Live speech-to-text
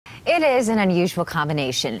It is an unusual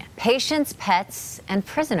combination: patients, pets, and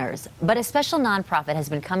prisoners. But a special nonprofit has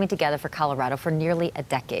been coming together for Colorado for nearly a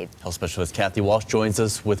decade. Health specialist Kathy Walsh joins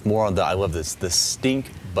us with more on I love this, the Stink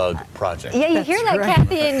Bug Project. Yeah, you hear that, right,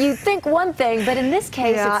 Kathy, and you think one thing, but in this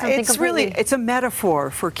case, it's something completely... It's a metaphor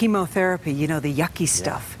for chemotherapy, you know, the yucky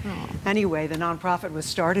stuff. Yeah. Anyway, the nonprofit was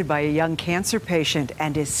started by a young cancer patient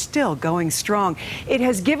and is still going strong. It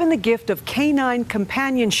has given the gift of canine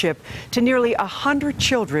companionship to nearly 100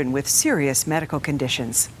 children with serious medical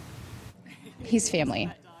conditions. He's family.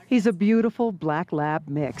 He's a beautiful black lab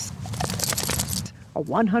mix, a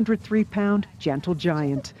 103-pound gentle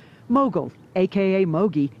giant. Mogul, aka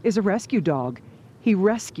Mogi, is a rescue dog. He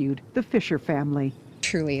rescued the Fisher family.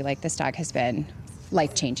 Truly, this dog has been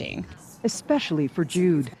life-changing. Especially for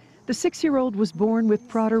Jude. The 6-year-old was born with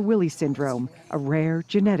Prader-Willi syndrome, a rare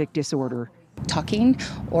genetic disorder. Talking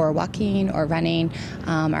or walking or running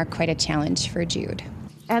are quite a challenge for Jude.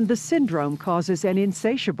 And the syndrome causes an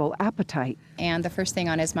insatiable appetite. And the first thing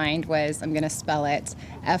on his mind was, I'm going to spell it,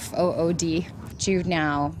 F-O-O-D. Jude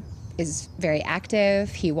now is very active.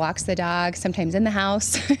 He walks the dog, sometimes in the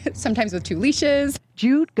house, sometimes with 2 leashes.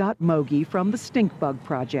 Jude got Mogi from the Stink Bug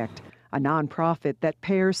Project, a nonprofit that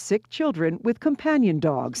pairs sick children with companion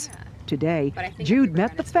dogs. Today, Jude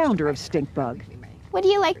met the founder of Stink Bug. What do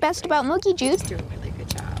you like best about Mogi, Jude? He's doing a really good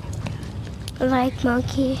job. I like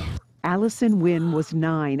Mogi. Allison Wynn was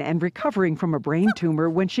 9 and recovering from a brain tumor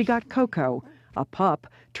when she got Coco, a pup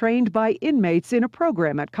trained by inmates in a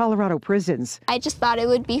program at Colorado prisons. I just thought it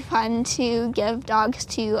would be fun to give dogs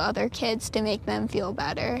to other kids to make them feel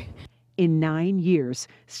better. In 9 years,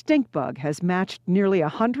 Stink Bug has matched nearly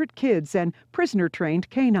 100 kids and prisoner-trained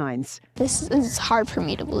canines. This is hard for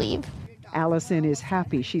me to believe. Allison is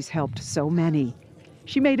happy she's helped so many.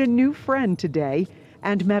 She made a new friend today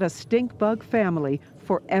and met a Stink Bug family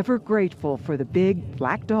forever grateful for the big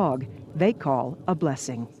black dog they call a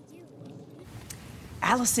blessing.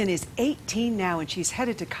 Allison is 18 now and she's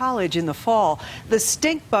headed to college in the fall. The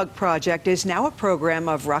Stink Bug Project is now a program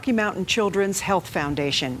of Rocky Mountain Children's Health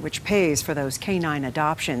Foundation, which pays for those canine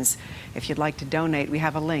adoptions. If you'd like to donate, we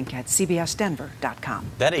have a link at cbsdenver.com.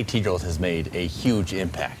 That 18-year-old has made a huge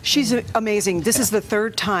impact. She's amazing. This is the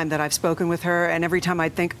 3rd time that I've spoken with her, and every time I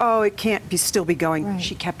think, oh, it can't still be going. Right.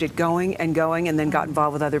 She kept it going, and then got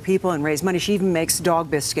involved with other people and raised money. She even makes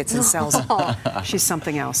dog biscuits and sells them. She's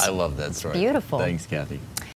something else. I love that story. Beautiful. Thanks, Kathy.